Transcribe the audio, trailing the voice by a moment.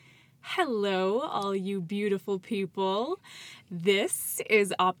Hello, all you beautiful people. This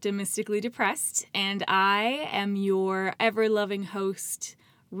is Optimistically Depressed, and I am your ever-loving host,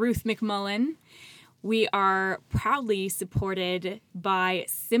 Ruth McMullen. We are proudly supported by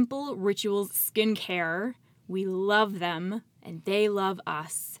Simple Rituals Skincare. We love them, and they love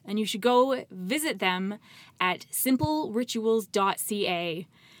us. And you should go visit them at simplerituals.ca.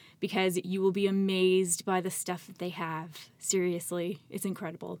 because you will be amazed by the stuff that they have. Seriously, it's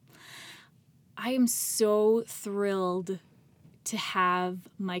incredible. I am so thrilled to have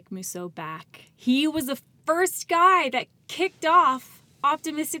Mike Musso back. He was the first guy that kicked off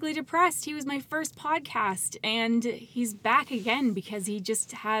Optimistically Depressed. He was my first podcast, and he's back again because he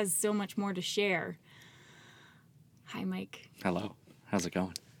just has so much more to share. Hi, Mike. Hello. How's it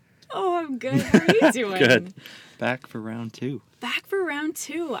going? Oh, I'm good. How are you doing? Good. Back for round 2. Back for round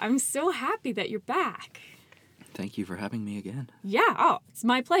 2. I'm so happy that you're back. Thank you for having me again. Yeah. Oh, it's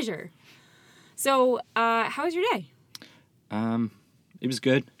my pleasure. So, how was your day? It was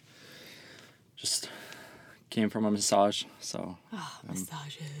good. Just came from a massage, so.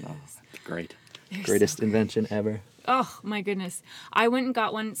 Massages. Great. They're Greatest so invention ever. Oh, my goodness. I went and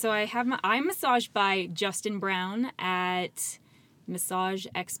got one. So I'm massaged by Justin Brown at Massage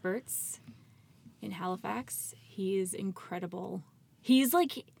Experts in Halifax. He is incredible. He's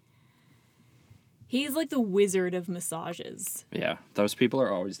like the wizard of massages. Yeah, those people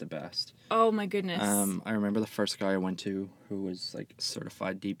are always the best. Oh my goodness. I remember the first guy I went to who was like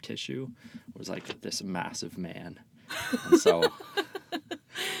certified deep tissue was like this massive man. And so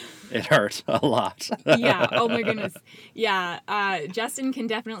it hurt a lot. Yeah. Oh my goodness. Yeah. Justin can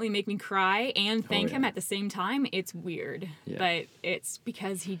definitely make me cry and thank him at the same time. It's weird, but it's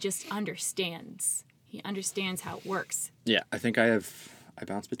because he just understands. He understands how it works. Yeah, I think I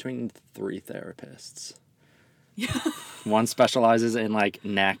bounce between 3 therapists. Yeah. One specializes in like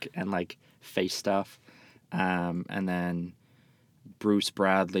neck and like face stuff. And then Bruce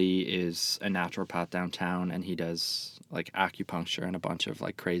Bradley is a naturopath downtown, and he does like acupuncture and a bunch of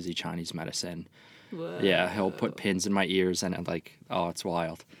like crazy Chinese medicine. Whoa. Yeah, he'll put pins in my ears and like, oh, it's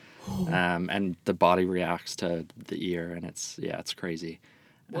wild. And the body reacts to the ear, and it's crazy.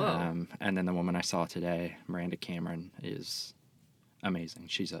 Whoa. And then the woman I saw today, Miranda Cameron, is amazing.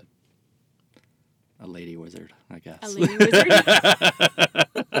 She's a lady wizard, I guess. A lady wizard?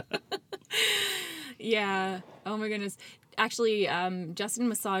 Yeah. Oh my goodness. Actually, Justin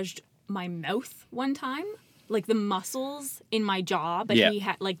massaged my mouth one time. Like the muscles in my jaw, but he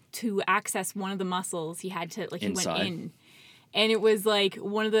had like to access one of the muscles, he had to like Inside. He went in. And it was like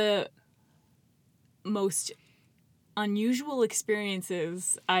one of the most unusual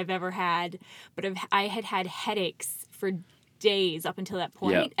experiences I've ever had, but I had had headaches for days up until that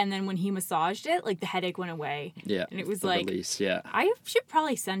point, and then when he massaged it, like the headache went away. Yeah. And it was the like release, yeah. I should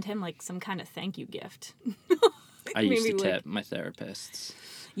probably send him like some kind of thank you gift. I used to maybe, tip my therapists,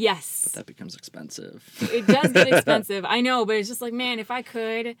 Yes. but that becomes expensive. It does get expensive. I know, but it's just like, man, if I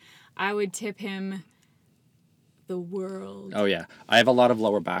could, I would tip him the world. Oh, yeah. I have a lot of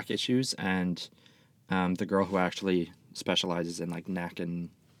lower back issues, and the girl who actually specializes in like neck and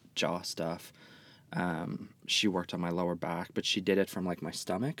jaw stuff, she worked on my lower back, but she did it from like my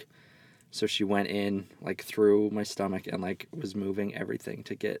stomach. So she went in like through my stomach and like was moving everything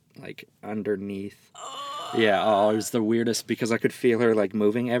to get like underneath. Yeah, it was the weirdest because I could feel her like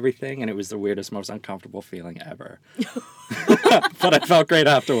moving everything, and it was the weirdest, most uncomfortable feeling ever. But I felt great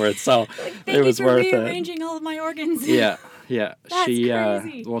afterwards, so it was worth it. Rearranging all of my organs. Yeah. That's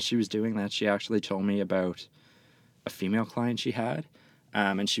crazy. While she was doing that, she actually told me about a female client she had,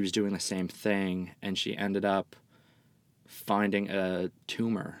 and she was doing the same thing, and she ended up finding a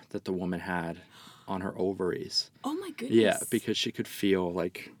tumor that the woman had on her ovaries. Oh my goodness. Yeah, because she could feel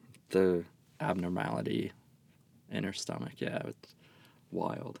like the abnormality in her stomach. Yeah, it's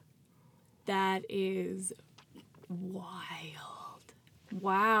wild. That is wild.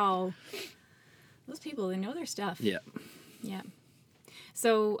 Wow. Those people, they know their stuff. Yeah. Yeah.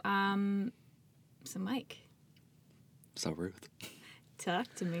 So, Mike. So Ruth.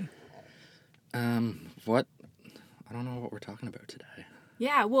 Talk to me. What? I don't know what we're talking about today.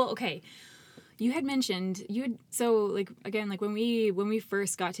 Yeah, well, okay. You had mentioned, so, like, again, like, when we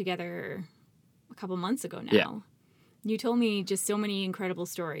first got together a couple months ago now, you told me just so many incredible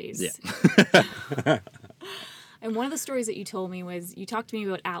stories. Yeah. And one of the stories that you told me was, you talked to me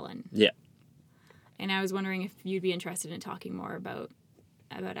about Alan. Yeah. And I was wondering if you'd be interested in talking more about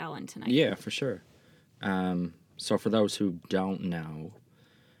Alan tonight. Yeah, for sure. So for those who don't know,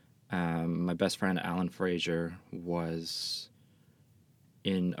 my best friend Alan Fraser was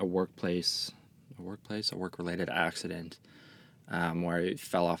in a work-related accident where he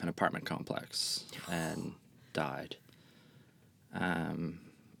fell off an apartment complex and died.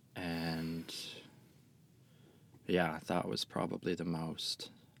 And yeah, that was probably the most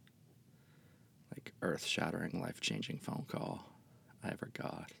like earth-shattering, life-changing phone call I ever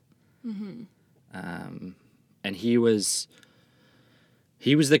got. Mm-hmm. And he was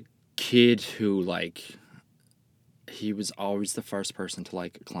the kid who like he was always the first person to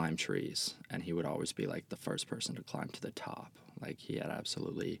like climb trees, and he would always be like the first person to climb to the top. Like he had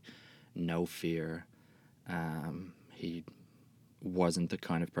absolutely no fear. He wasn't the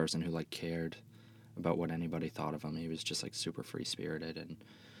kind of person who like cared about what anybody thought of him. He was just like super free spirited and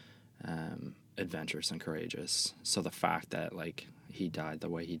adventurous and courageous. So the fact that like he died the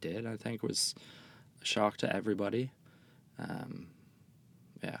way he did, I think, was a shock to everybody.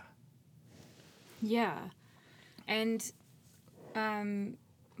 Yeah. Yeah. And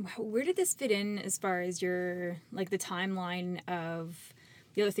where did this fit in as far as your like the timeline of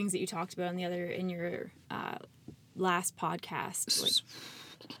the other things that you talked about in your last podcast? Like,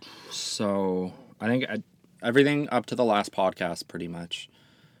 So I think everything up to the last podcast pretty much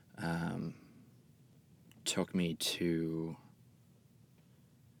took me to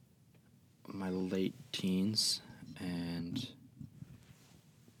my late teens and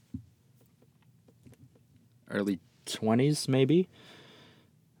early 20s, maybe.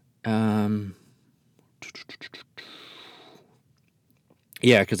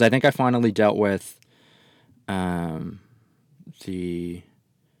 Yeah, because I think I finally dealt with the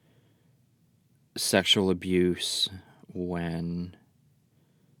sexual abuse when...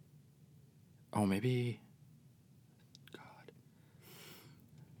 Oh, maybe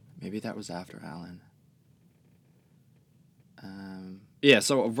that was after Alan. Yeah,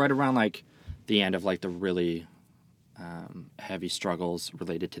 so right around like the end of like the really heavy struggles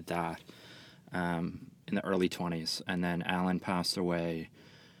related to that in the early 20s. And then Alan passed away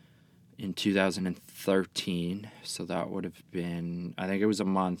in 2013. So that would have been, I think it was a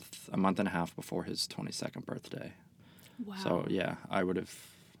month and a half before his 22nd birthday. wow. So yeah, I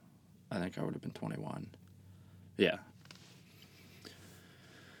think I would have been 21. Yeah.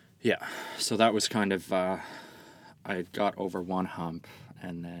 Yeah. So that was kind of, I got over one hump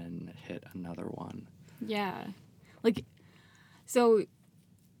and then hit another one. Yeah. Like, so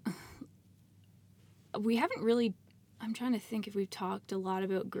we haven't really, I'm trying to think if we've talked a lot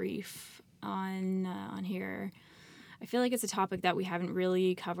about grief on here. I feel like it's a topic that we haven't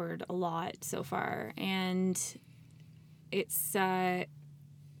really covered a lot so far. And it's,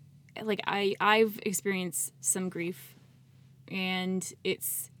 like I've experienced some grief, and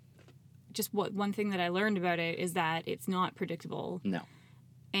it's just one thing that I learned about it is that it's not predictable. No.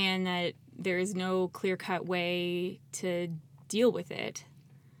 And that there is no clear-cut way to deal with it.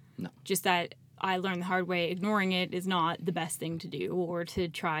 No. Just that I learned the hard way, ignoring it is not the best thing to do, or to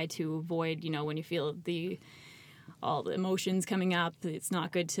try to avoid, when you feel all the emotions coming up, it's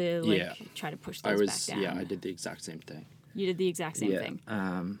not good to try to push those back down. Yeah, I did the exact same thing. You did the exact same thing.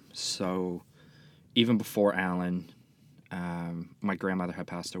 So even before Alan, my grandmother had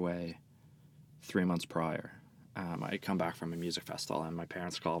passed away 3 months prior. I had come back from a music festival, and my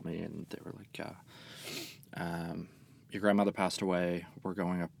parents called me, and they were like, your grandmother passed away. We're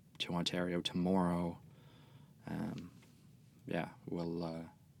going up to Ontario tomorrow. We'll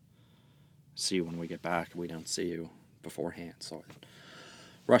see you when we get back. We don't see you beforehand. So I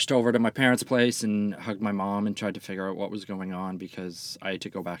rushed over to my parents' place and hugged my mom and tried to figure out what was going on, because I had to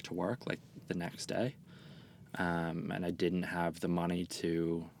go back to work like the next day. And I didn't have the money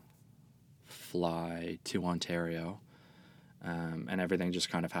to fly to Ontario. And everything just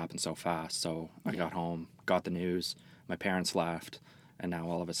kind of happened so fast. So I got home, got the news, my parents left, and now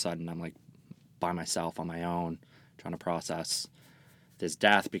all of a sudden I'm like by myself on my own trying to process this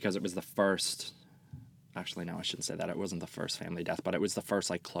death, because it was the first... Actually, no, I shouldn't say that. It wasn't the first family death, but it was the first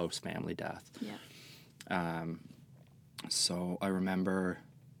like close family death. Yeah. So I remember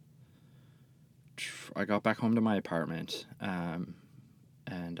I got back home to my apartment,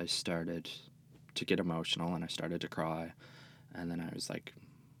 and I started to get emotional, and I started to cry. And then I was like,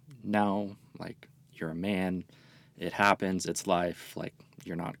 no, like, you're a man. It happens. It's life. Like,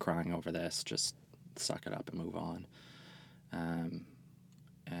 you're not crying over this. Just suck it up and move on.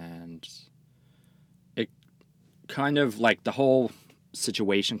 And it kind of, like, the whole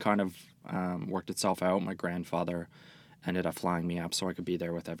situation kind of worked itself out. My grandfather ended up flying me up so I could be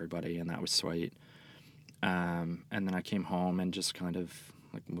there with everybody, and that was sweet. And then I came home and just kind of,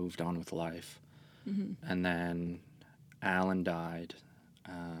 like, moved on with life. Mm-hmm. And then Alan died,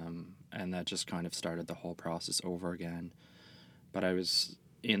 and that just kind of started the whole process over again. But I was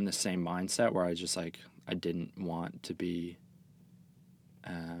in the same mindset where I just, like, I didn't want to be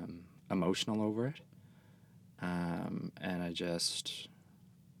emotional over it. And I just...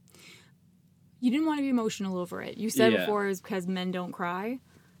 You didn't want to be emotional over it. You said Yeah. before it was because men don't cry.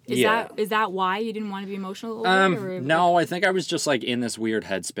 Yeah. Is that why you didn't want to be emotional over it? Or, No, I think I was just like in this weird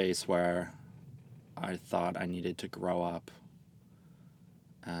headspace where I thought I needed to grow up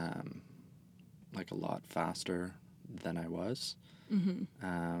like a lot faster than I was.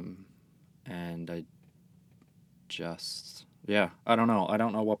 And I just, I don't know. I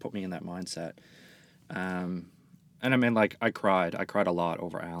don't know what put me in that mindset. And I mean, like, I cried a lot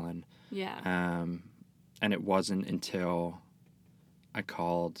over Alan. Yeah. And it wasn't until I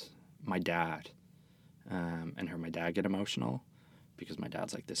called my dad and heard my dad get emotional, because my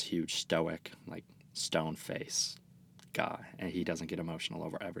dad's like this huge stoic, like stone face guy, and he doesn't get emotional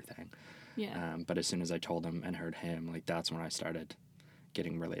over everything. Yeah. But as soon as I told him and heard him, like, that's when I started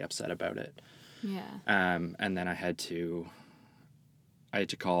getting really upset about it. Yeah. And then I had to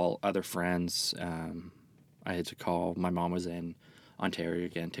call other friends. I had to call, my mom was in Ontario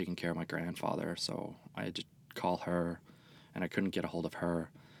again taking care of my grandfather, so I had to call her, and I couldn't get a hold of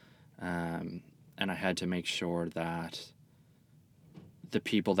her. And I had to make sure that the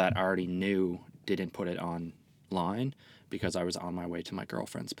people that already knew didn't put it online, because I was on my way to my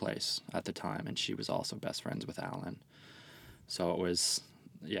girlfriend's place at the time, and she was also best friends with Alan. So it was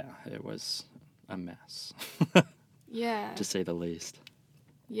a mess, Yeah. to say the least.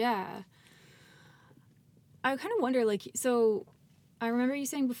 Yeah. I kind of wonder, like, so I remember you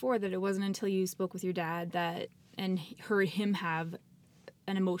saying before that it wasn't until you spoke with your dad and heard him have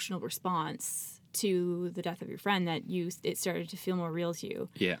an emotional response to the death of your friend that it started to feel more real to you.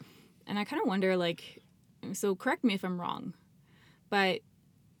 Yeah. And I kind of wonder, like, so correct me if I'm wrong, but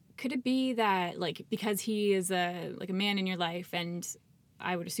could it be that, like, because he is a man in your life, and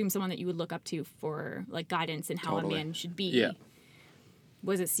I would assume someone that you would look up to for, like, guidance in how Totally. a man should be? Yeah.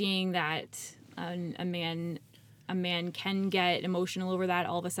 Was it seeing that a man can get emotional over that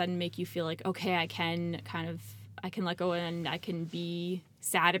all of a sudden make you feel like, okay, I can let go and I can be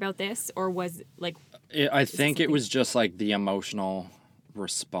sad about this? Or was, like... I think it was just like the emotional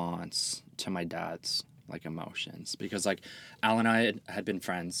response to my dad's, like, emotions, because, like, Al and I had been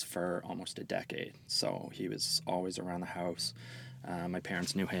friends for almost a decade, so he was always around the house. My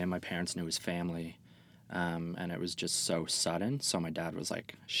parents knew him, my parents knew his family, and it was just so sudden, so my dad was,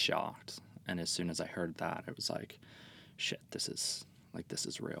 like, shocked. And as soon as I heard that, it was like, shit, this is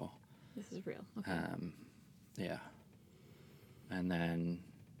real. This is real. Okay. Yeah. And then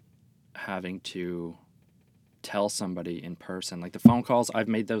having to tell somebody in person, like the phone calls, I've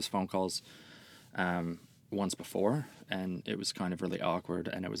made those phone calls once before, and it was kind of really awkward,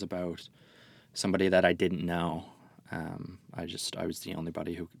 and it was about somebody that I didn't know. I was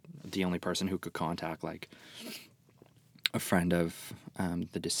the only person who could contact, like, a friend of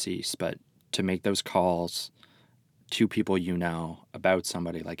the deceased, but to make those calls to people you know about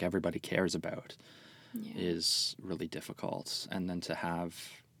somebody, like, everybody cares about, is really difficult. And then to have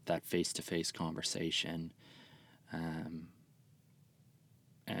that face-to-face conversation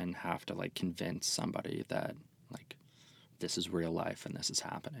and have to, like, convince somebody that, like, this is real life and this is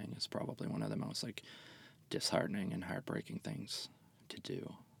happening is probably one of the most, like, disheartening and heartbreaking things to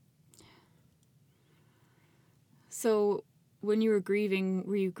do. So when you were grieving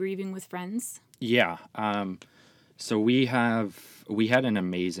with friends? Yeah. So we had an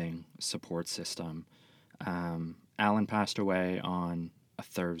amazing support system. Alan passed away on a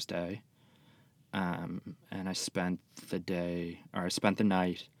Thursday, and I spent the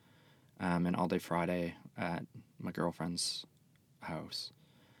night and all day Friday at my girlfriend's house.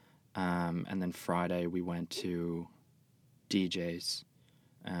 And then Friday we went to DJ's,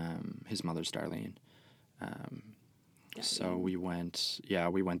 his mother's, Darlene. So we went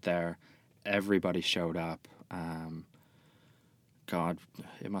there. Everybody showed up. God,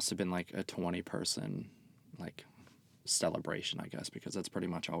 it must have been like a 20-person, like, celebration, I guess, because that's pretty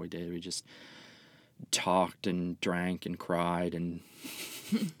much all we did. We just talked and drank and cried and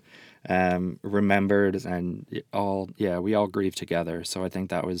remembered, and we all grieved together. So I think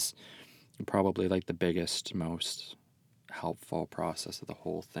that was probably, like, the biggest, most helpful process of the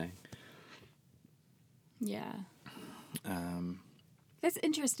whole thing. Yeah. That's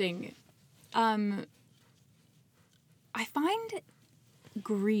interesting. I find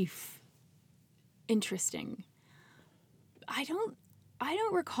grief interesting. I don't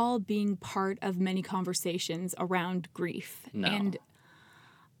recall being part of many conversations around grief. No. And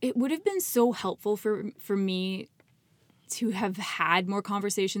it would have been so helpful for me to have had more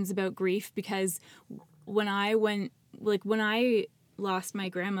conversations about grief, because when I lost my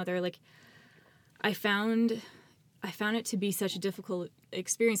grandmother, like, I found I found it to be such a difficult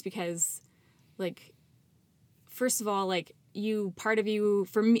experience because, like, first of all, like,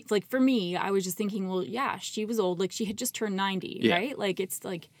 for me, I was just thinking, well, yeah, she was old. Like, she had just turned 90, right? Like, it's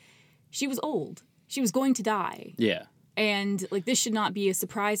like, she was old. She was going to die. Yeah. And, like, this should not be a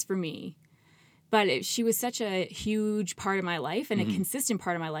surprise for me. But she was such a huge part of my life and a consistent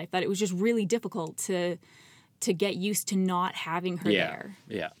part of my life that it was just really difficult to get used to not having her there.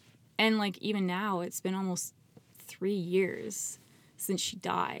 Yeah. And, like, even now, it's been almost 3 years since she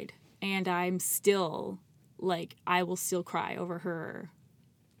died. And I'm still, like, I will still cry over her,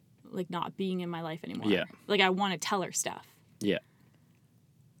 like, not being in my life anymore. Yeah. Like, I want to tell her stuff. Yeah.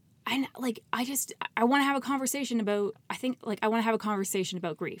 And, like, I want to have a conversation about, I want to have a conversation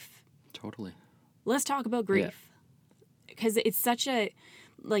about grief. Totally. Let's talk about grief. Because it's such a,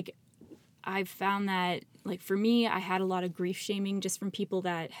 like, I've found that, like, for me, I had a lot of grief shaming just from people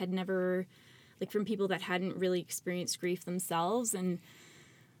that had never, like, from people that hadn't really experienced grief themselves. And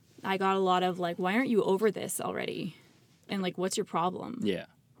I got a lot of, like, why aren't you over this already? And, like, what's your problem? Yeah.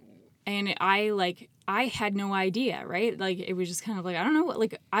 And I had no idea, right? Like, it was just kind of like, I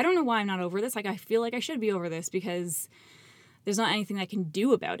don't know why I'm not over this. Like, I feel like I should be over this because there's not anything I can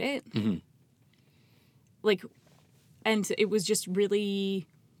do about it. Mm-hmm. Like, and it was just really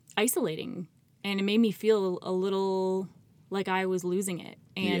isolating. And it made me feel a little like I was losing it.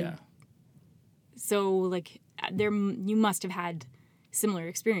 And so, like, you must have had similar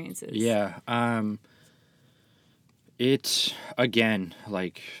experiences. Yeah. It, again,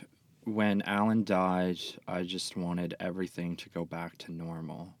 like, when Alan died, I just wanted everything to go back to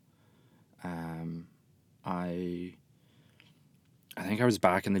normal. I think I was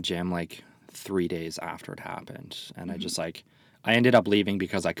back in the gym, like, 3 days after it happened. And I just, like, I ended up leaving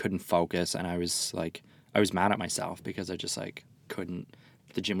because I couldn't focus. And I was, like, I was mad at myself because I just, like, couldn't.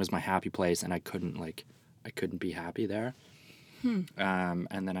 The gym was my happy place, and I couldn't be happy there.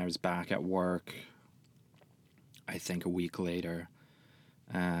 And then I was back at work, I think a week later.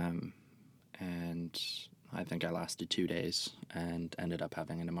 And I think I lasted 2 days and ended up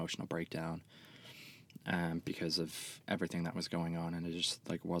having an emotional breakdown because of everything that was going on, and I just,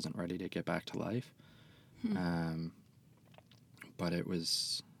 like, wasn't ready to get back to life. But it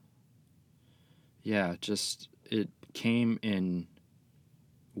was, just, it came in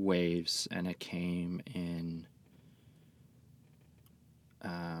waves, and it came in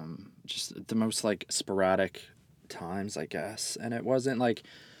just the most, like, sporadic times, I guess. And it wasn't, like,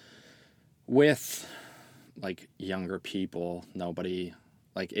 with, like, younger people, nobody,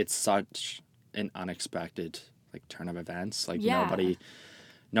 like, it's such an unexpected, like, turn of events. Like, nobody,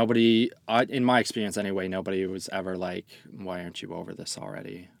 in my experience anyway, nobody was ever like, why aren't you over this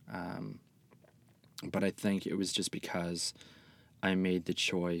already? But I think it was just because I made the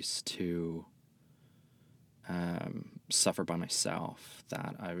choice to suffer by myself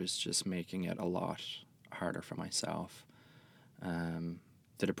that I was just making it a lot harder for myself.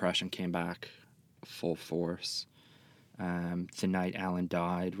 The depression came back full force. The night Alan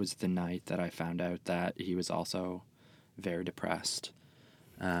died was the night that I found out that he was also very depressed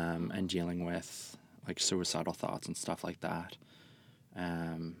and dealing with, like, suicidal thoughts and stuff like that.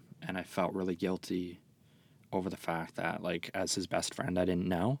 And I felt really guilty over the fact that, like, as his best friend, I didn't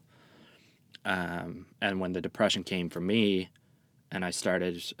know. And when the depression came for me and I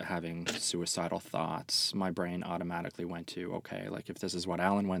started having suicidal thoughts, my brain automatically went to, okay, like, if this is what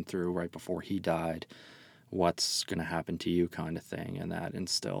Alan went through right before he died, what's going to happen to you, kind of thing. And that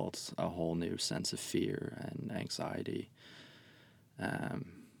instilled a whole new sense of fear and anxiety.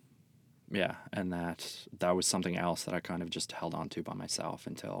 And that was something else that I kind of just held on to by myself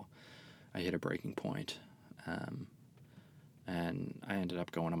until I hit a breaking point. And I ended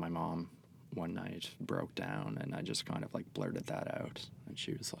up going to my mom one night, broke down, and I just kind of, like, blurted that out. And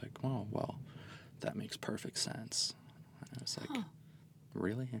she was like, oh, well, that makes perfect sense. And I was like,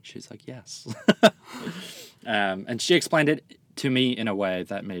 really? And she's like, yes. And she explained it to me in a way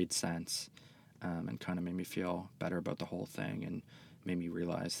that made sense, and kind of made me feel better about the whole thing, and made me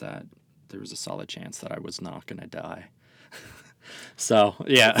realize that there was a solid chance that I was not going to die. So,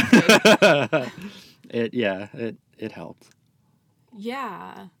 yeah. It helped.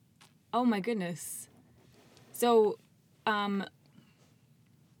 Yeah. Oh my goodness. So, did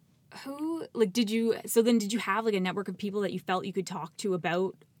you have, like, a network of people that you felt you could talk to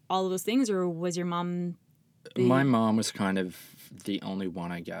about all of those things, or was your mom? My mom was kind of the only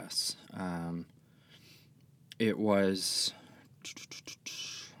one, I guess. It was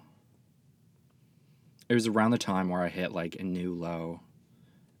around the time where I hit, like, a new low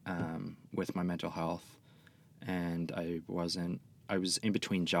with my mental health, and I was in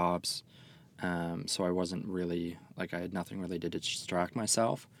between jobs, So I wasn't really, like, I had nothing really to distract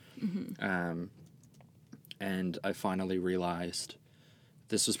myself. And I finally realized,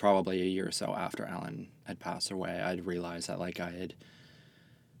 this was probably a year or so after Alan had passed away, I'd realized that, like, I had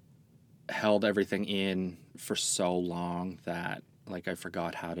held everything in for so long that, like, I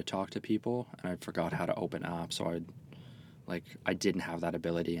forgot how to talk to people, and I forgot how to open up. So I didn't have that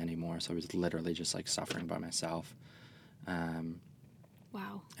ability anymore. So I was literally just, like, suffering by myself.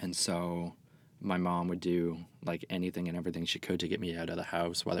 Wow. And so my mom would do, like, anything and everything she could to get me out of the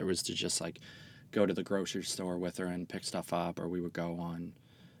house, whether it was to just, like, go to the grocery store with her and pick stuff up, or we would go on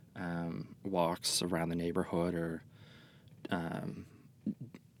walks around the neighborhood, or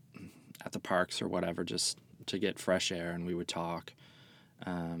at the parks or whatever, just to get fresh air, and we would talk.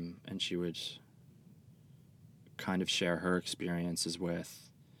 And she would kind of share her experiences with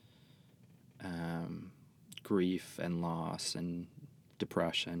grief and loss and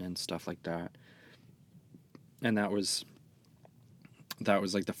depression and stuff like that. And that was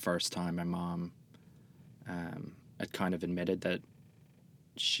like the first time my mom had kind of admitted that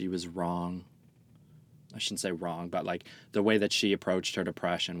she was wrong. I shouldn't say wrong, but, like, the way that she approached her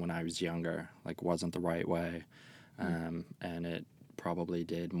depression when I was younger, like, wasn't the right way. And it probably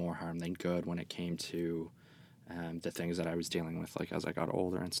did more harm than good when it came to the things that I was dealing with, like, as I got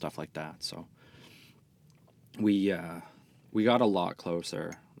older and stuff like that. So we got a lot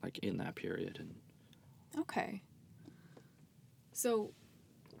closer, like, in that period. And Okay. So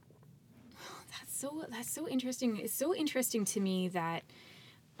that's so interesting. It's so interesting to me that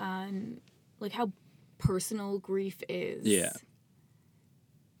like, how personal grief is. Yeah.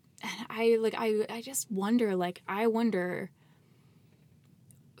 And I just wonder, like,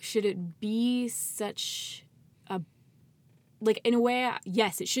 should it be such a, like, in a way,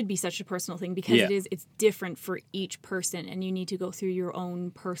 yes, it should be such a personal thing, because Yeah. it's different for each person, and you need to go through your own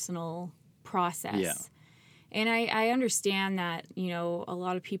personal process. Yeah. And I understand that, a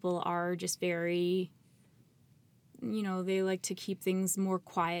lot of people are just very, they like to keep things more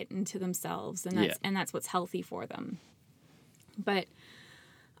quiet and to themselves, and that's what's healthy for them. But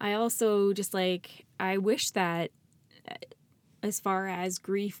I also just, like, I wish that as far as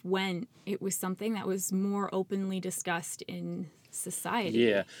grief went, it was something that was more openly discussed in society.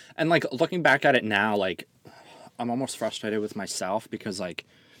 Yeah. And, like, looking back at it now, like, I'm almost frustrated with myself, because, like,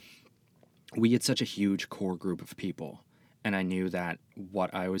 we had such a huge core group of people, and I knew that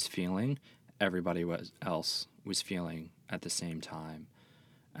what I was feeling, everybody else was feeling at the same time.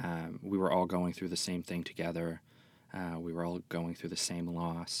 We were all going through the same thing together. We were all going through the same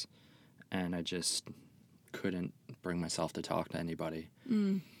loss, and I just couldn't bring myself to talk to anybody.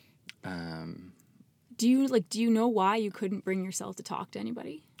 Do you know why you couldn't bring yourself to talk to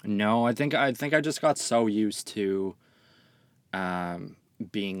anybody? No, I think I just got so used to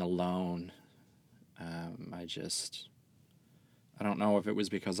being alone. I don't know if it was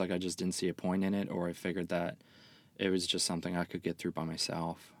because, like, I just didn't see a point in it, or I figured that it was just something I could get through by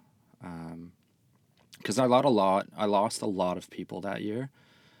myself. Because I lost a lot of people that year.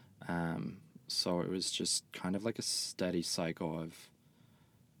 So it was just kind of like a steady cycle of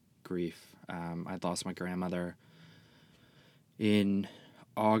grief. I'd lost my grandmother in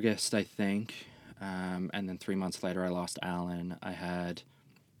August, I think. And then 3 months later, I lost Alan. I had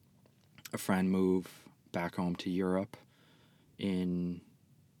a friend move back home to Europe in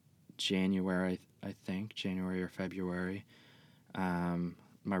January, I think, January or February.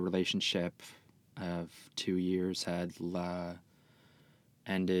 My relationship of 2 years had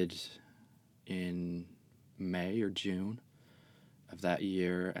ended in May or June of that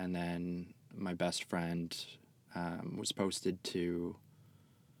year, and then my best friend was posted to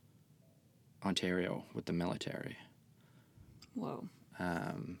Ontario with the military. Whoa.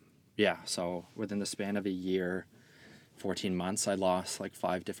 Yeah, so within the span of a year, 14 months, I lost, like,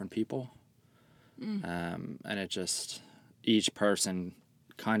 5 different people. And it just, each person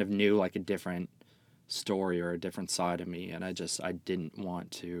kind of knew, like, a different story or a different side of me, and I didn't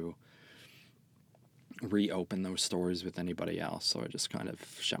want to reopen those stories with anybody else, so I just kind of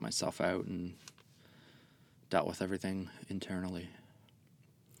shut myself out and dealt with everything internally.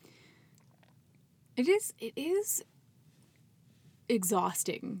 It is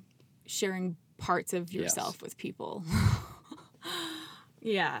exhausting sharing parts of yourself with people.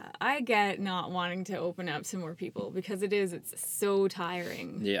 Yeah, I get not wanting to open up to more people, because it's so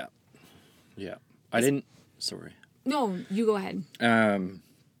tiring. Yeah. Sorry. No, you go ahead.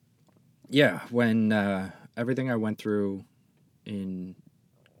 Yeah, when everything I went through in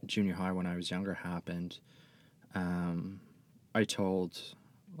junior high when I was younger happened, I told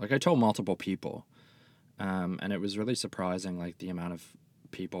multiple people, and it was really surprising, like, the amount of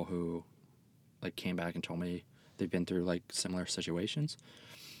people who like came back and told me they've been through like similar situations.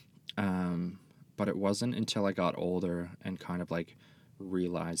 But it wasn't until I got older and kind of like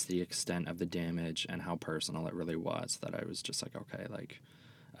realized the extent of the damage and how personal it really was that I was just like, okay, like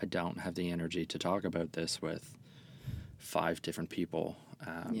I don't have the energy to talk about this with 5 different people.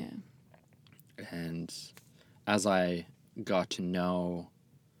 Yeah. And as I got to know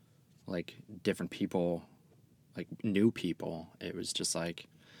like different people, like new people, it was just like,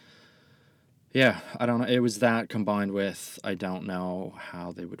 yeah, I don't know. It was that combined with I don't know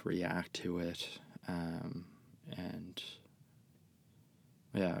how they would react to it. And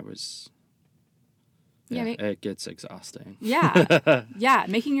yeah, it was, Yeah. it gets exhausting. Yeah. Yeah.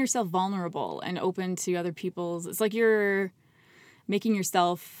 Making yourself vulnerable and open to other people's, it's like you're making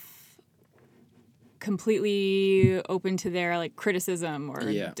yourself completely open to their like criticism or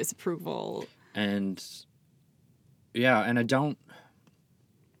Yeah. disapproval. And yeah, and I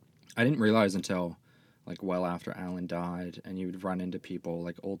didn't realize until like well after Alan died, and you would run into people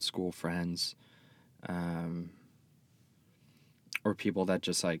like old school friends, or people that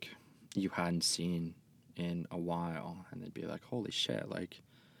just like you hadn't seen in a while, and they'd be like, holy shit, like,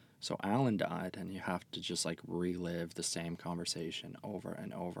 so Alan died, and you have to just like relive the same conversation over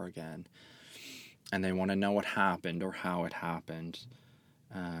and over again, and they want to know what happened or how it happened,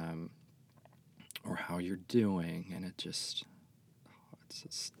 or how you're doing, and it's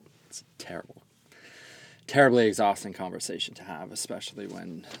a terribly exhausting conversation to have, especially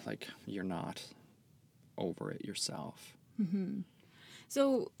when like you're not over it yourself.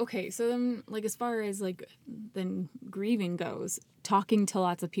 So, okay, so then, like, as far as, like, then grieving goes, talking to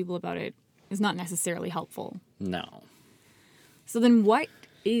lots of people about it is not necessarily helpful. No. So then what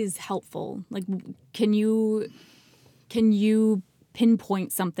is helpful? Like, can you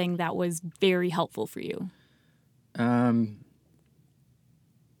pinpoint something that was very helpful for you?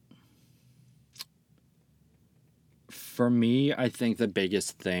 For me, I think the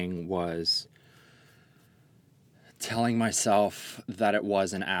biggest thing was telling myself that it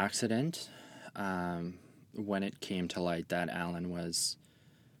was an accident. When it came to light that Alan was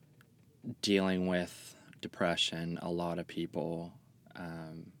dealing with depression, a lot of people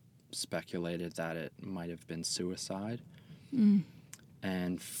speculated that it might have been suicide.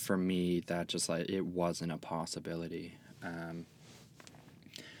 And for me, that just like, it wasn't a possibility.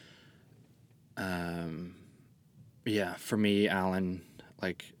 Yeah, for me, Alan,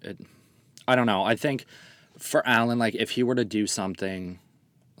 like, I don't know. I think for Alan, like, if he were to do something,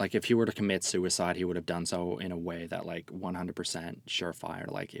 like, if he were to commit suicide, he would have done so in a way that, like, 100%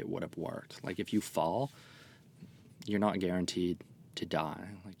 surefire, like, it would have worked. Like, if you fall, you're not guaranteed to die.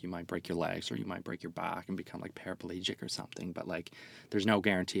 Like, you might break your legs or you might break your back and become, like, paraplegic or something. But, like, there's no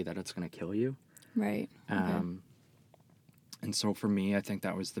guarantee that it's going to kill you. Right. Okay. And so for me, I think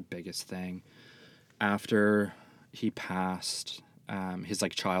that was the biggest thing. After he passed, his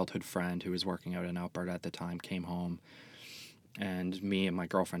like childhood friend who was working out in Alberta at the time came home, and me and my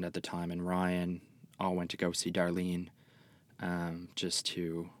girlfriend at the time and Ryan all went to go see Darlene, just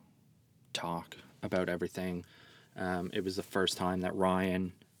to talk about everything. It was the first time that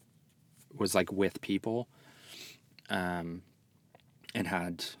Ryan was like with people, and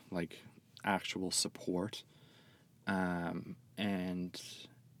had like actual support, and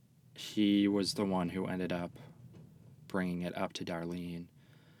he was the one who ended up bringing it up to Darlene,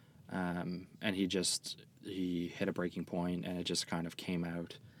 and he hit a breaking point, and it just kind of came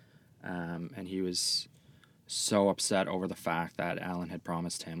out, and he was so upset over the fact that Alan had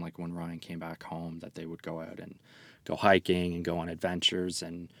promised him, like when Ryan came back home, that they would go out and go hiking and go on adventures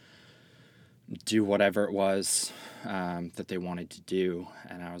and do whatever it was that they wanted to do.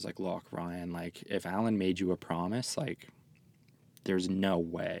 And I was like, look, Ryan, like if Alan made you a promise, like there's no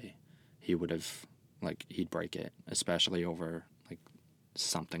way he would have, like, he'd break it, especially over like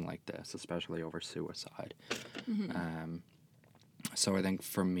something like this, especially over suicide. So I think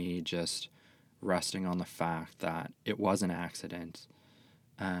for me, just resting on the fact that it was an accident,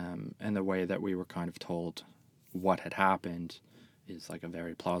 and the way that we were kind of told what had happened is like a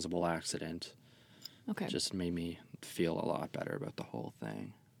very plausible accident. Okay. Just made me feel a lot better about the whole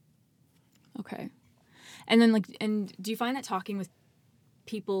thing. Okay. And then, like, and do you find that talking with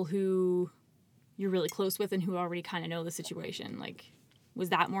people who you're really close with and who already kind of know the situation, like, was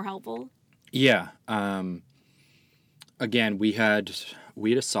that more helpful? Yeah. Again, we had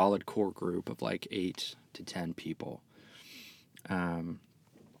a solid core group of like 8 to 10 people. And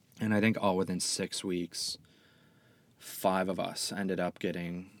I think all within 6 weeks, 5 of us ended up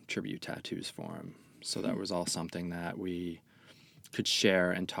getting tribute tattoos for him. So that was all something that we could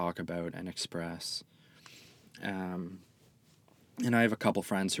share and talk about and express. And I have a couple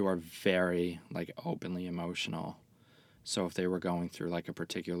friends who are very like openly emotional. So if they were going through like a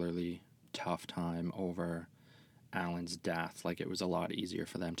particularly tough time over Alan's death, like it was a lot easier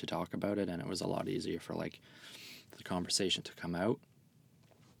for them to talk about it, and it was a lot easier for like the conversation to come out.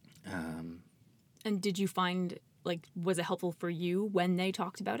 And did you find, like, was it helpful for you when they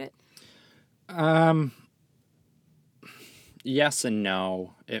talked about it? Yes and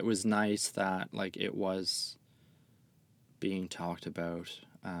no. It was nice that like it was being talked about.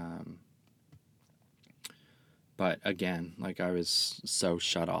 But again, like I was so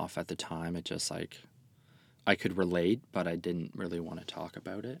shut off at the time, it just like I could relate, but I didn't really want to talk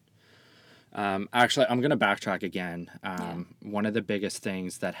about it. Actually, I'm going to backtrack again. One of the biggest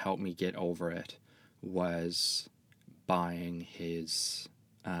things that helped me get over it was buying his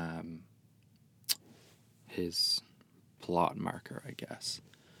plot marker, I guess.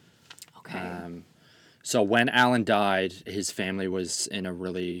 Okay. So when Alan died, his family was in a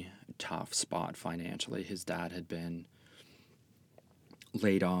really tough spot financially. His dad had been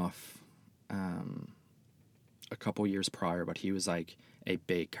laid off a couple years prior, but he was like a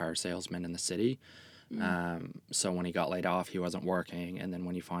big car salesman in the city. So when he got laid off, he wasn't working. And then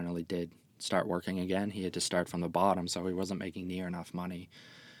when he finally did start working again, he had to start from the bottom. So he wasn't making near enough money.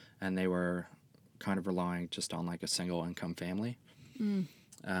 And they were kind of relying just on like a single income family.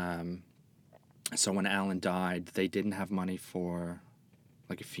 So when Alan died, they didn't have money for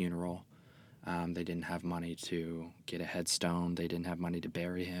like a funeral. They didn't have money to get a headstone. They didn't have money to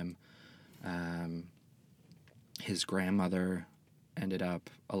bury him. His grandmother ended up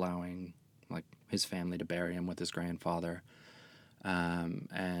allowing like his family to bury him with his grandfather.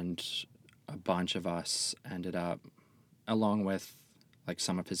 And a bunch of us ended up, along with like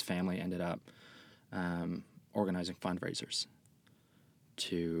some of his family, ended up organizing fundraisers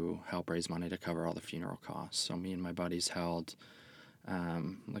to help raise money to cover all the funeral costs. So me and my buddies held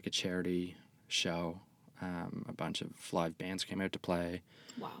like a charity show. A bunch of live bands came out to play.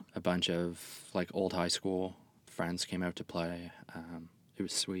 Wow. A bunch of like old high school friends came out to play. It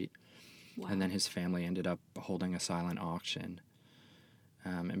was sweet. Wow. And then his family ended up holding a silent auction.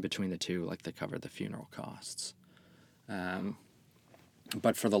 And between the two, like they covered the funeral costs.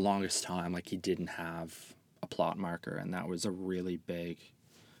 But for the longest time, like he didn't have a plot marker, and that was a really big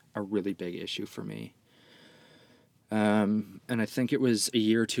issue for me. And I think it was a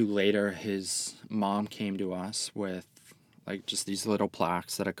year or two later, his mom came to us with like just these little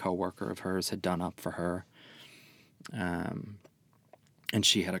plaques that a coworker of hers had done up for her. And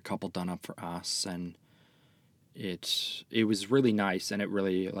she had a couple done up for us, and it was really nice, and it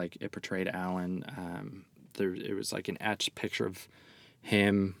really like it portrayed Alan. It was like an etched picture of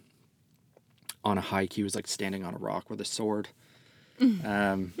him on a hike. He was like standing on a rock with a sword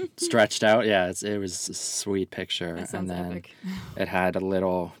stretched out. Yeah, it was a sweet picture. That sounds and then epic. it had a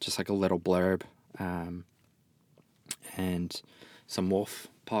little blurb and some wolf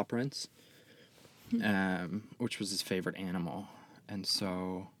paw prints, which was his favorite animal. And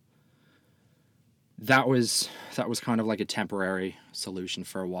so that was kind of like a temporary solution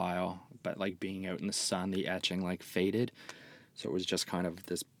for a while, but like being out in the sun, the etching like faded. So it was just kind of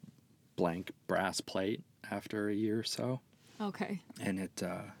this blank brass plate after a year or so. Okay. And it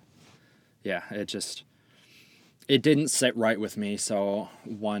didn't sit right with me. So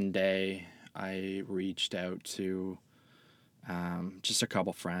one day I reached out to just a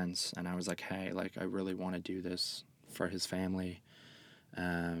couple friends, and I was like, hey, like I really want to do this for his family.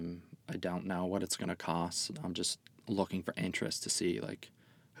 I don't know what it's going to cost. I'm just looking for interest to see like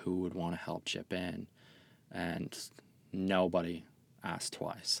who would want to help chip in. And nobody asked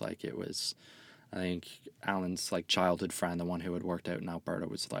twice. Like it was, I think Alan's like childhood friend, the one who had worked out in Alberta,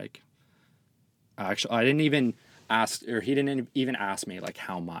 was like, actually, I didn't even ask, or he didn't even ask me like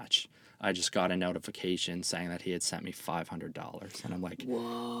how much. I just got a notification saying that he had sent me $500. And I'm like,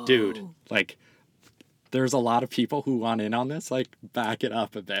 Whoa. Dude, like, there's a lot of people who want in on this. Like, back it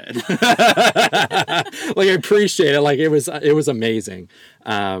up a bit. Like, I appreciate it. Like, it was amazing.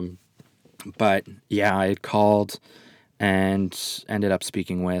 But yeah, I had called and ended up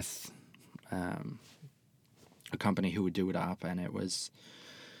speaking with a company who would do it up, and it was,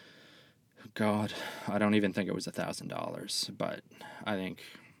 God, I don't even think it was $1,000, but I think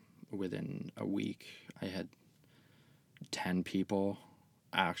within a week I had 10 people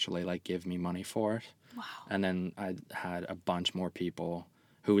actually like give me money for it. Wow. And then I had a bunch more people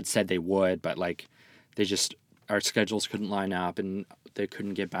who had said they would, but like they just, our schedules couldn't line up and they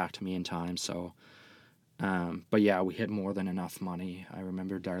couldn't get back to me in time. So but yeah, we had more than enough money. I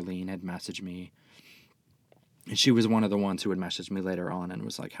remember Darlene had messaged me, and she was one of the ones who had messaged me later on and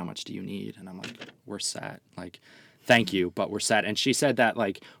was like, how much do you need? And I'm like, we're set. Like, thank you, but we're set. And she said that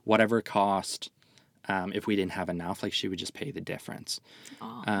like whatever it cost, if we didn't have enough, like she would just pay the difference.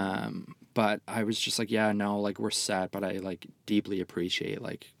 But I was just like, yeah, no, like we're set, but I like deeply appreciate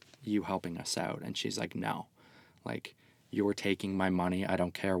like you helping us out. And she's like, no, like you're taking my money. I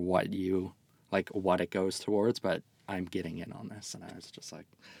don't care what what it goes towards, but I'm getting in on this. And I was just like,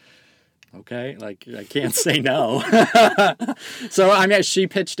 okay, like I can't say no. So I mean, she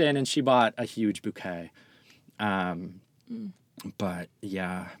pitched in and she bought a huge bouquet. But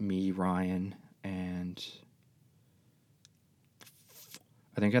yeah, me, Ryan, and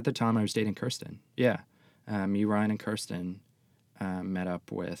I think at the time I was dating Kirsten. Yeah. Me, Ryan, and Kirsten met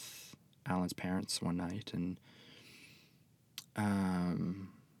up with Alan's parents one night, and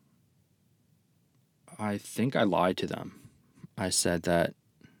I think I lied to them. I said that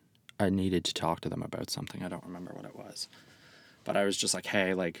I needed to talk to them about something. I don't remember what it was. But I was just like,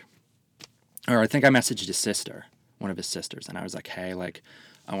 hey, like, or I think I messaged his sister, one of his sisters, and I was like, hey, like,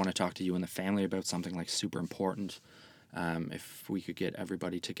 I want to talk to you and the family about something like super important. If we could get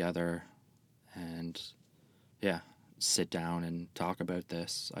everybody together and, yeah, sit down and talk about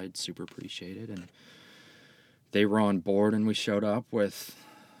this, I'd super appreciate it. And they were on board, and we showed up with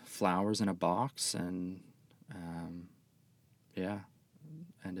flowers in a box, and, yeah,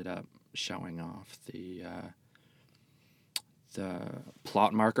 ended up showing off the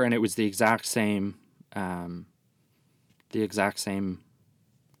plot marker, and it was the exact same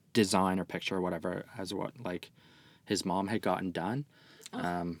design or picture or whatever as what like his mom had gotten done.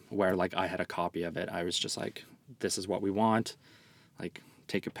 Where like I had a copy of it. I was just like, this is what we want, like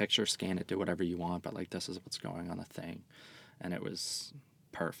take a picture, scan it, do whatever you want, but like this is what's going on the thing. And it was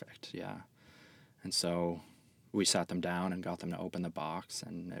perfect. Yeah. And so we sat them down and got them to open the box,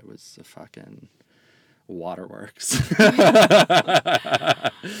 and it was a fucking waterworks.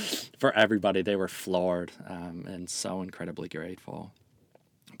 For everybody. They were floored, and so incredibly grateful.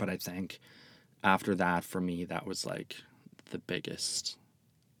 But I think after that, for me, that was like the biggest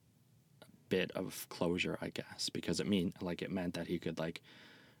bit of closure, I guess, because it meant that he could like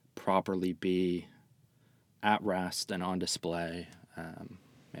properly be at rest and on display.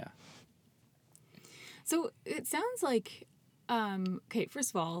 Yeah. So it sounds like, okay, first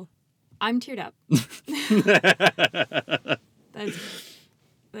of all, I'm teared up.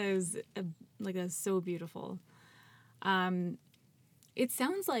 That's so beautiful. It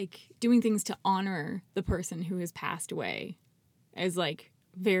sounds like doing things to honor the person who has passed away is like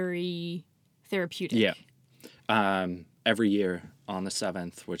very therapeutic. Yeah. Every year on the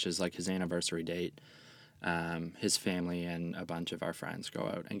 7th, which is like his anniversary date, his family and a bunch of our friends go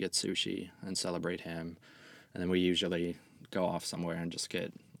out and get sushi and celebrate him. And then we usually go off somewhere and just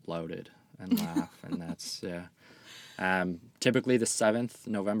get loaded and laugh. And that's, yeah. Typically the 7th,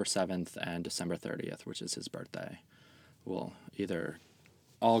 November 7th, and December 30th, which is his birthday, we'll either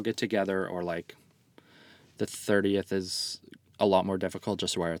all get together, or like the 30th is a lot more difficult,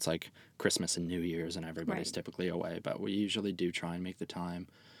 just where it's like Christmas and New Year's and everybody's Right. typically away. But we usually do try and make the time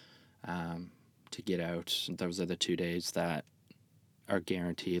to get out. Those are the 2 days that are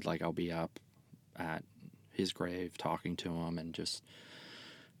guaranteed. Like I'll be up at his grave talking to him and just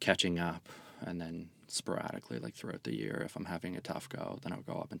catching up. And then sporadically, like throughout the year, if I'm having a tough go, then I'll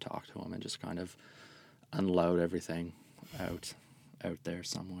go up and talk to him and just kind of unload everything out there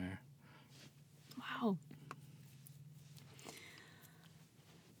somewhere. Wow.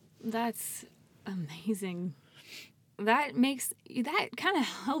 That's amazing. That kind of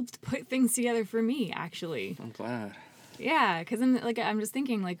helped put things together for me, actually. I'm glad. Yeah, because I'm just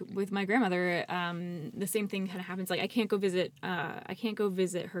thinking, like, with my grandmother, the same thing kind of happens. Like, I can't go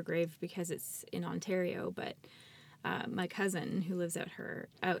visit her grave because it's in Ontario, but my cousin who lives out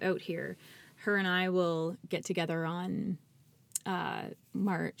here, her and I will get together on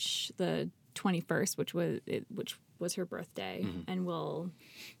March the 21st, which was her birthday, and we'll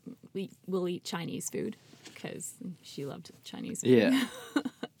eat Chinese food because she loved Chinese food. Yeah.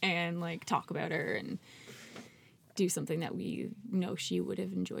 And like talk about her and do something that we know she would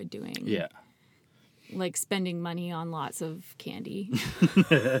have enjoyed doing. Yeah. Like spending money on lots of candy.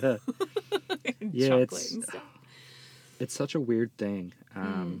 And Yeah, chocolate and stuff. It's such a weird thing.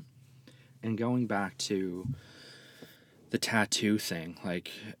 And going back to the tattoo thing,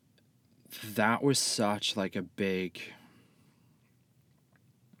 like that was such like a big,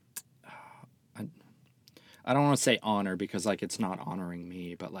 I don't want to say honor, because like it's not honoring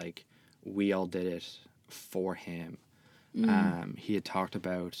me, but like we all did it for him. He had talked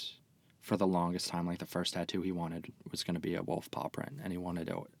about for the longest time, like the first tattoo he wanted was going to be a wolf paw print, and he wanted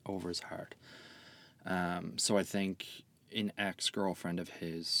it over his heart. So I think an ex-girlfriend of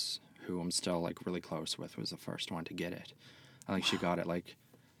his who I'm still like really close with, was the first one to get it. I think she got it like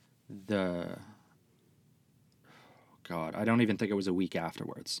God, I don't even think it was a week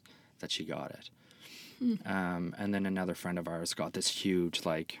afterwards that she got it. And then another friend of ours got this huge,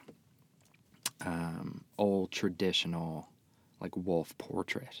 like, old traditional, like, wolf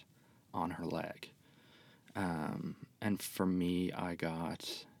portrait on her leg. And for me, I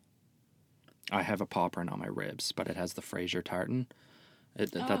have a paw print on my ribs, but it has the Fraser tartan.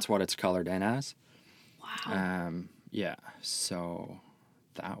 That's what it's colored in as. Wow. Yeah, so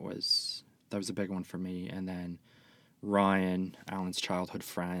that was a big one for me. And then Ryan, Alan's childhood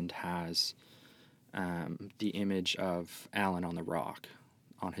friend, has the image of Alan on the rock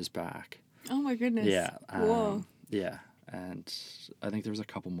on his back. Oh my goodness. Yeah. Whoa. Yeah, and I think there's a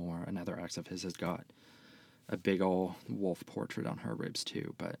couple more. Another ex of his has got a big old wolf portrait on her ribs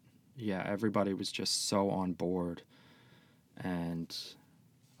too. But yeah, everybody was just so on board and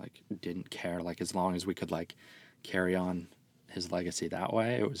like didn't care. Like as long as we could like carry on his legacy that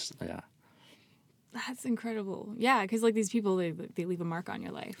way, it was yeah. That's incredible. Yeah, because like these people, they leave a mark on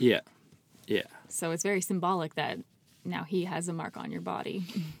your life. Yeah. Yeah. So it's very symbolic that now he has a mark on your body.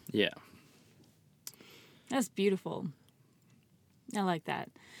 Yeah. That's beautiful. I like that.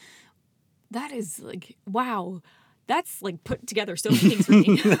 That is like, wow. That's like put together so many things for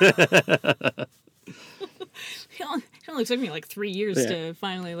me. It only took me like 3 years to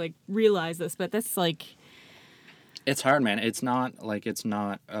finally like realize this, but that's like... It's hard, man. It's not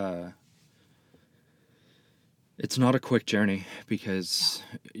a quick journey because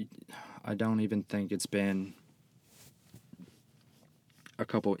I don't even think it's been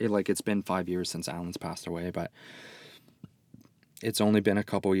it's been 5 years since Alan's passed away, but it's only been a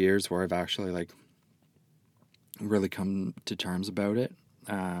couple years where I've actually like really come to terms about it.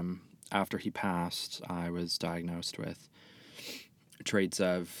 After he passed, I was diagnosed with traits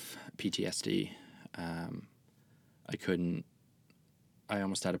of PTSD. I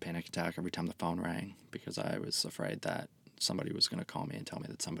almost had a panic attack every time the phone rang because I was afraid that somebody was going to call me and tell me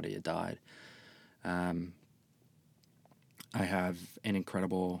that somebody had died. I have an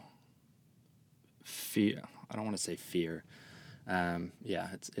incredible fear. I don't want to say fear. Yeah,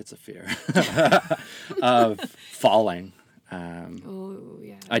 it's a fear of falling. Oh,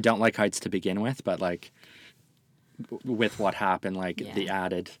 yeah. I don't like heights to begin with, but like with what happened, like the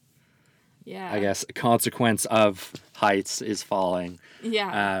added, Yeah. I guess, consequence of heights is falling.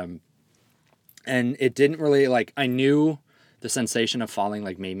 Yeah. And it didn't really like, I knew the sensation of falling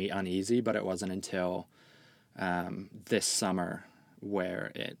like made me uneasy, but it wasn't until this summer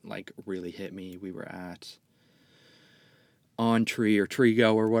where it like really hit me. We were at On Tree or Tree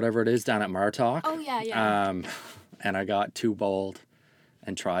Go or whatever it is down at Martok. Oh, yeah. And I got too bold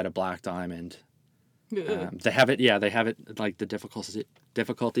and tried a black diamond. They have it like the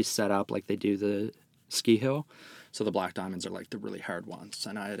difficulty set up like they do the ski hill. So the black diamonds are like the really hard ones.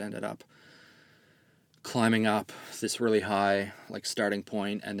 And I had ended up climbing up this really high like starting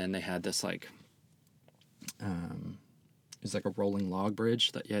point, and then they had this like it was like a rolling log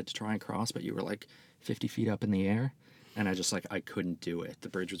bridge that you had to try and cross, but you were like 50 feet up in the air. And I couldn't do it. The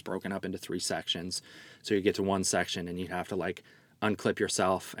bridge was broken up into 3 sections. So you get to one section and you'd have to like unclip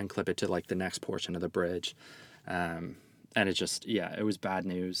yourself and clip it to like the next portion of the bridge. And it just, it was bad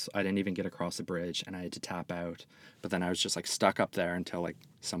news. I didn't even get across the bridge and I had to tap out. But then I was just like stuck up there until like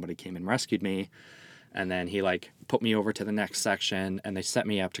somebody came and rescued me. And then he like put me over to the next section and they set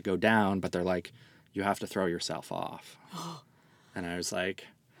me up to go down, but they're like, you have to throw yourself off. And I was like,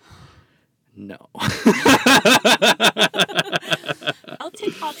 no. I'll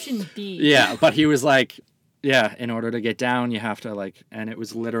take option B. Yeah, but he was like, yeah, in order to get down, you have to like, and it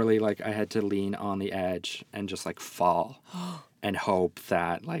was literally like I had to lean on the edge and just like fall and hope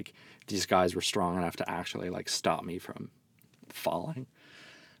that like these guys were strong enough to actually like stop me from falling.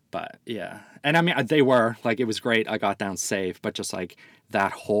 But yeah, and I mean, they were like, it was great. I got down safe, but just like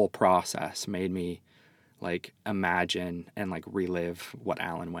that whole process made me like imagine and like relive what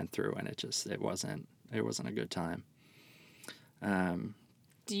Alan went through, and it wasn't a good time.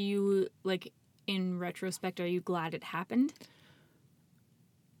 Do you like, in retrospect, are you glad it happened?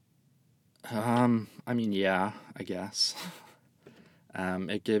 I mean, yeah, I guess.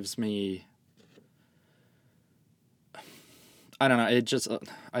 It gives me, I don't know,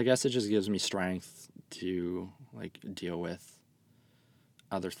 I guess it just gives me strength to like deal with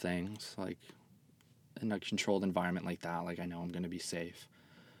other things, like in a controlled environment like that, like I know I'm going to be safe.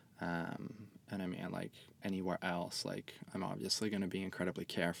 And I mean, like anywhere else, like I'm obviously going to be incredibly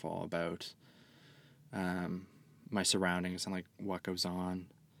careful about my surroundings and like what goes on.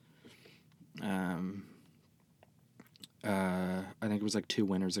 I think it was like 2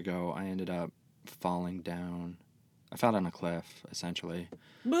 winters ago, I ended up falling down. I fell down a cliff, essentially.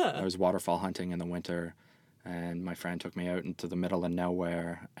 I was waterfall hunting in the winter, and my friend took me out into the middle of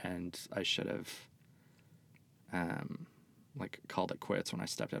nowhere, and I should have like called it quits when I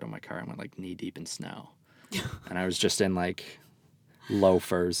stepped out of my car and went like knee deep in snow. And I was just in like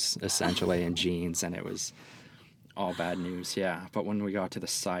loafers, essentially, and jeans, and it was all bad news. Yeah. But when we got to the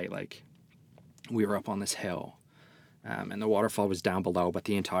site, like, we were up on this hill, and the waterfall was down below, but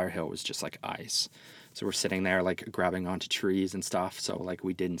the entire hill was just like ice. So we're sitting there like grabbing onto trees and stuff, so like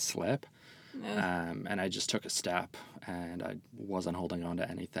we didn't slip. And I just took a step, and I wasn't holding on to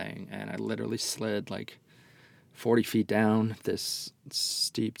anything, and I literally slid like 40 feet down this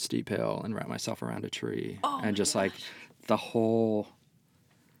steep hill and wrapped myself around a tree. And just like the whole,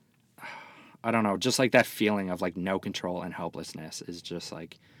 I don't know, just like that feeling of like no control and helplessness is just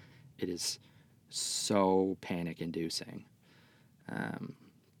like, it is so panic inducing.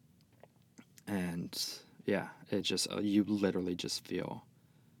 And yeah, it just, you literally just feel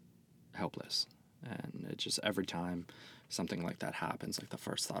helpless. And it just, every time something like that happens, like the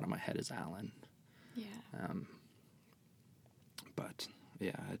first thought in my head is Alan. Yeah. But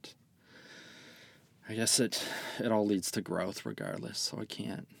yeah, I guess it all leads to growth regardless. So I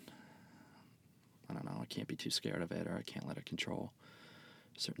can't be too scared of it, or I can't let it control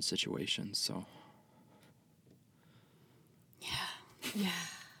certain situations. So Yeah.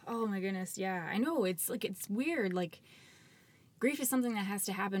 Oh my goodness. Yeah. I know. It's weird. Like, grief is something that has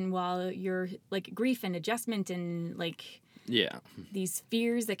to happen while you're like grief and adjustment and like yeah, these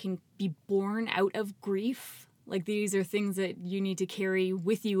fears that can be born out of grief. Like, these are things that you need to carry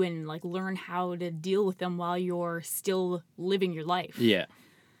with you and like learn how to deal with them while you're still living your life. yeah.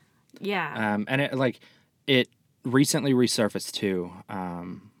 Yeah. And it recently resurfaced too.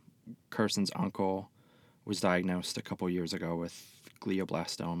 Kirsten's uncle was diagnosed a couple years ago with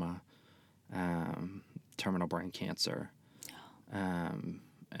glioblastoma, terminal brain cancer.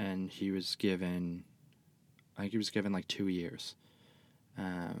 And he was given, I think he was given like 2 years.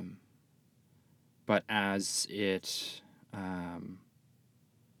 But as it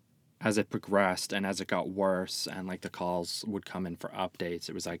progressed and as it got worse, and like the calls would come in for updates,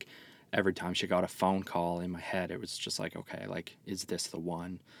 it was like every time she got a phone call in my head, it was just like, okay, like, is this the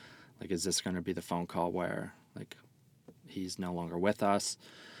one? Like, is this going to be the phone call where like he's no longer with us?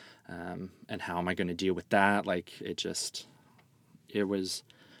 And how am I going to deal with that? Like, it was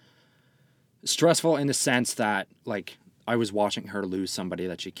stressful in the sense that like I was watching her lose somebody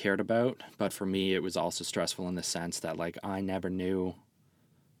that she cared about, but for me it was also stressful in the sense that like I never knew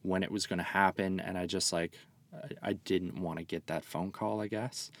when it was going to happen, and I just like I didn't want to get that phone call, I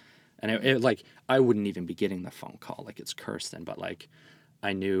guess. And it like I wouldn't even be getting the phone call, like it's Kirsten, but like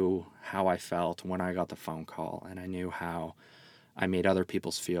I knew how I felt when I got the phone call, and I knew how I made other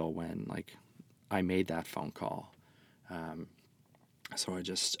people's feel when like I made that phone call. So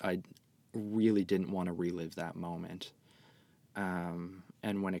I really didn't want to relive that moment.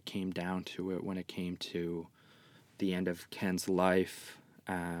 And when it came down to it, when it came to the end of Ken's life,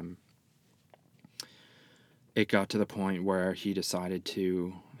 it got to the point where he decided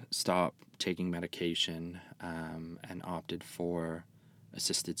to stop taking medication, and opted for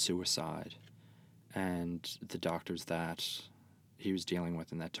assisted suicide. And the doctors that he was dealing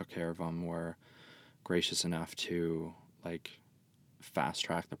with and that took care of him were gracious enough to like fast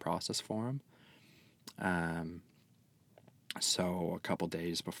track the process for him. So a couple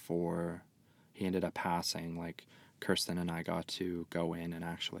days before he ended up passing, like Kirsten and I got to go in and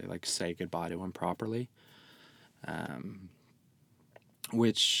actually like say goodbye to him properly,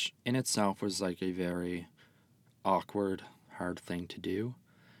 which in itself was like a very awkward, hard thing to do.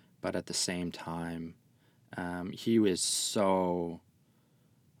 But at the same time, he was so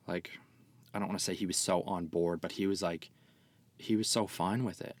like, I don't want to say he was so on board, but he was so fine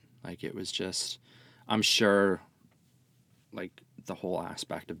with it. Like, it was just, I'm sure like the whole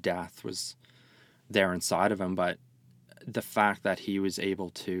aspect of death was there inside of him, but the fact that he was able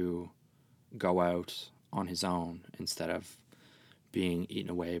to go out on his own instead of being eaten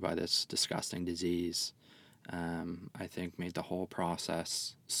away by this disgusting disease, I think made the whole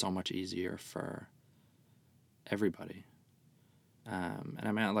process so much easier for everybody. And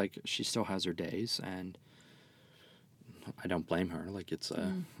I mean, like, she still has her days, and I don't blame her. Like, it's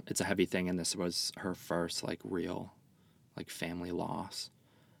a heavy thing, and this was her first like real like family loss.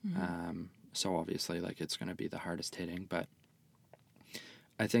 So obviously like it's going to be the hardest hitting, but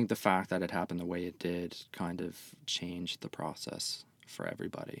I think the fact that it happened the way it did kind of changed the process for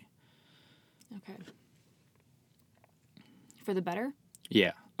everybody. Okay. For the better?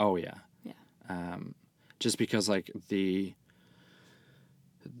 Yeah. Oh yeah. Yeah. just because like the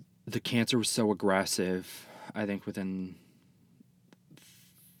cancer was so aggressive. I think within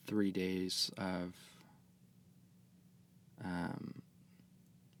 3 days of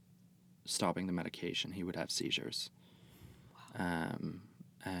stopping the medication, he would have seizures. And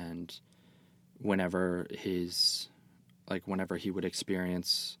whenever whenever he would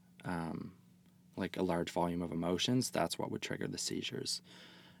experience like a large volume of emotions, that's what would trigger the seizures.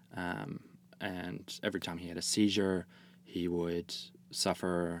 And every time he had a seizure, he would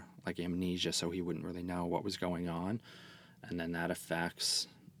suffer like amnesia, so he wouldn't really know what was going on, and then that affects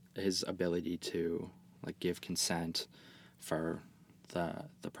his ability to like give consent for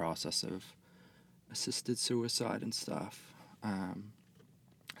the process of assisted suicide and stuff.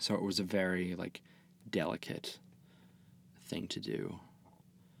 So it was a very like delicate thing to do.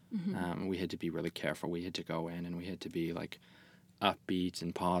 We had to be really careful. We had to go in and we had to be like upbeat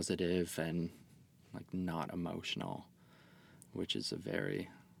and positive and like not emotional, which is a very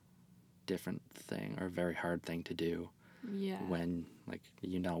different thing or a very hard thing to do. Yeah. When like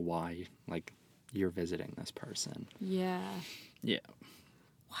you know why like you're visiting this person. Yeah. Yeah.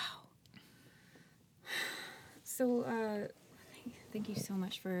 Wow. So thank you so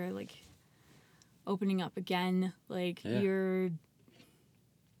much for like opening up again. Like you're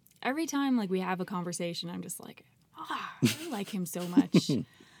every time like we have a conversation, I'm just like, I like him so much.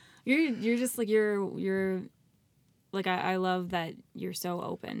 You're just like you're like I love that you're so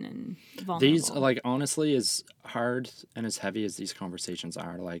open and vulnerable. These like honestly, as hard and as heavy as these conversations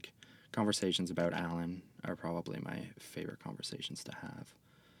are, like conversations about Alan are probably my favorite conversations to have.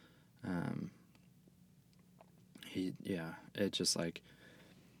 It just like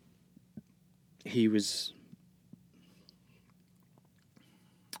he was,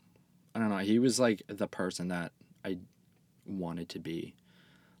 I don't know, he was like the person that I wanted to be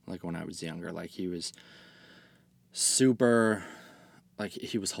like when I was younger. Like he was super, like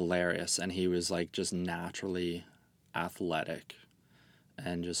he was hilarious and he was like just naturally athletic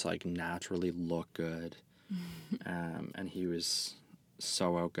and just like naturally look good. And he was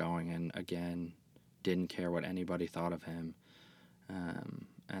so outgoing and again didn't care what anybody thought of him.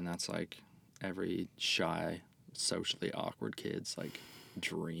 And that's like every shy, socially awkward kid's like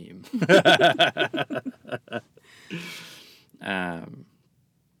dream.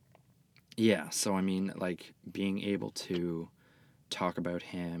 Yeah, so I mean like being able to talk about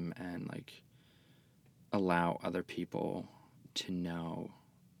him and like allow other people to know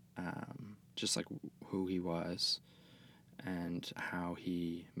just like who he was and how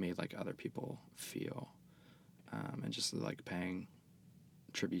he made like other people feel, and just like paying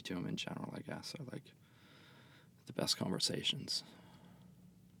tribute to him in general, I guess, are like the best conversations.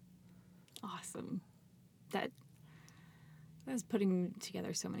 Awesome. That was putting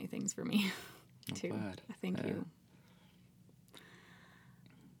together so many things for me too. Glad. Thank you.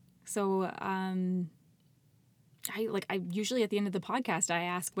 So I usually at the end of the podcast I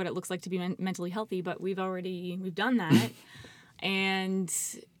ask what it looks like to be mentally healthy, but we've done that. and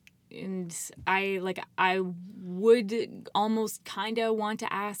I would almost kind of want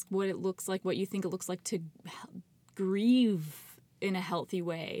to ask what it looks like, what you think it looks like to grieve in a healthy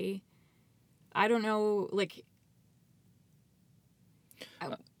way. I don't know, like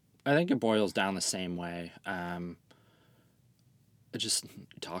I think it boils down the same way. Just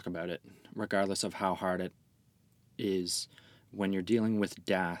talk about it, regardless of how hard it is. When you're dealing with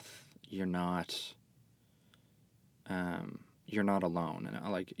death, you're not alone,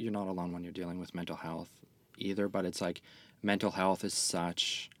 and like you're not alone when you're dealing with mental health either. But it's like mental health is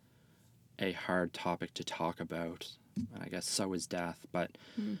such a hard topic to talk about, and I guess so is death. But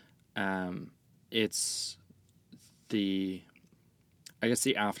it's the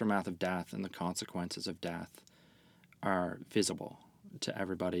aftermath of death and the consequences of death are visible to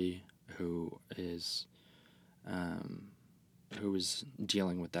everybody who is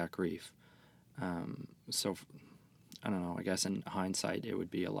dealing with that grief. So I don't know, I guess in hindsight it would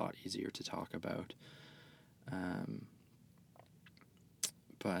be a lot easier to talk about.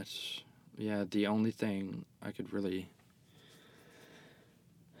 But yeah, the only thing I could really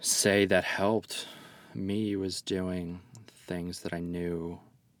say that helped me was doing things that I knew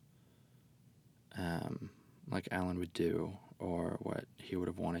like Alan would do or what he would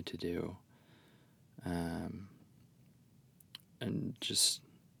have wanted to do. And just,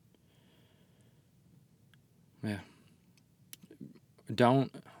 yeah.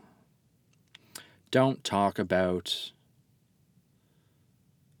 Don't talk about,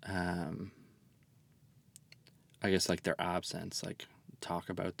 I guess, like their absence. Like, talk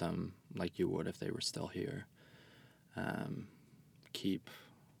about them like you would if they were still here. Keep,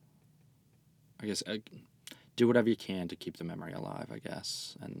 I guess, do whatever you can to keep the memory alive, I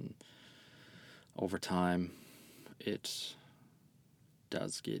guess. And over time, it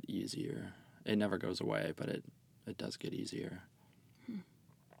does get easier. It never goes away, but it does get easier.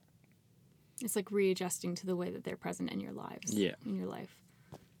 It's like readjusting to the way that they're present in your lives. Yeah. In your life.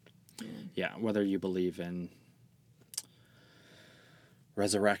 Yeah, whether you believe in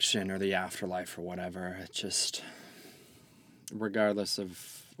resurrection or the afterlife or whatever, it just, regardless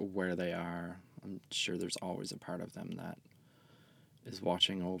of where they are, I'm sure there's always a part of them that is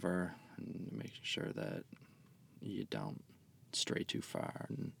watching over and making sure that you don't stray too far,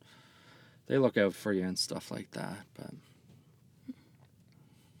 and they look out for you and stuff like that. But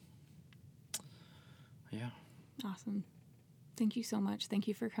yeah. Awesome. Thank you so much. Thank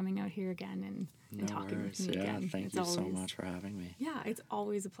you for coming out here again and talking with me again. Thank you so much for having me. Yeah, it's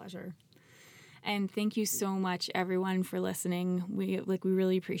always a pleasure. And thank you so much, everyone, for listening. We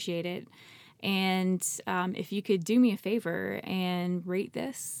really appreciate it. And if you could do me a favor and rate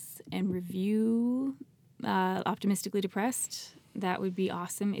this and review Optimistically Depressed, that would be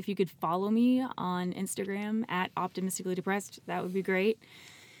awesome. If you could follow me on Instagram at Optimistically Depressed, that would be great.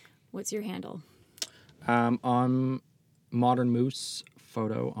 What's your handle? On Modern Moose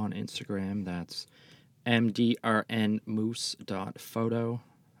Photo on Instagram, that's mdrnmoose.photo.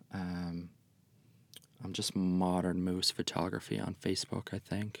 I'm just Modern Moose Photography on Facebook, I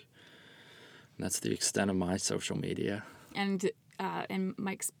think. And that's the extent of my social media. And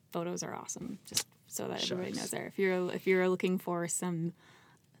Mike's photos are awesome, just so that everybody knows there. If you're looking for some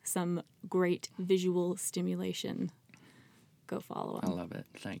great visual stimulation, go follow him. I love it.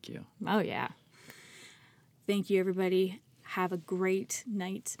 Thank you. Oh yeah. Thank you, everybody. Have a great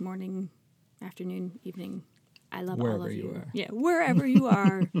night, morning, afternoon, evening. I love all of you. Wherever you are. Yeah, wherever you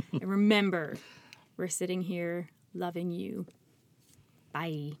are. And remember, we're sitting here loving you.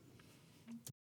 Bye.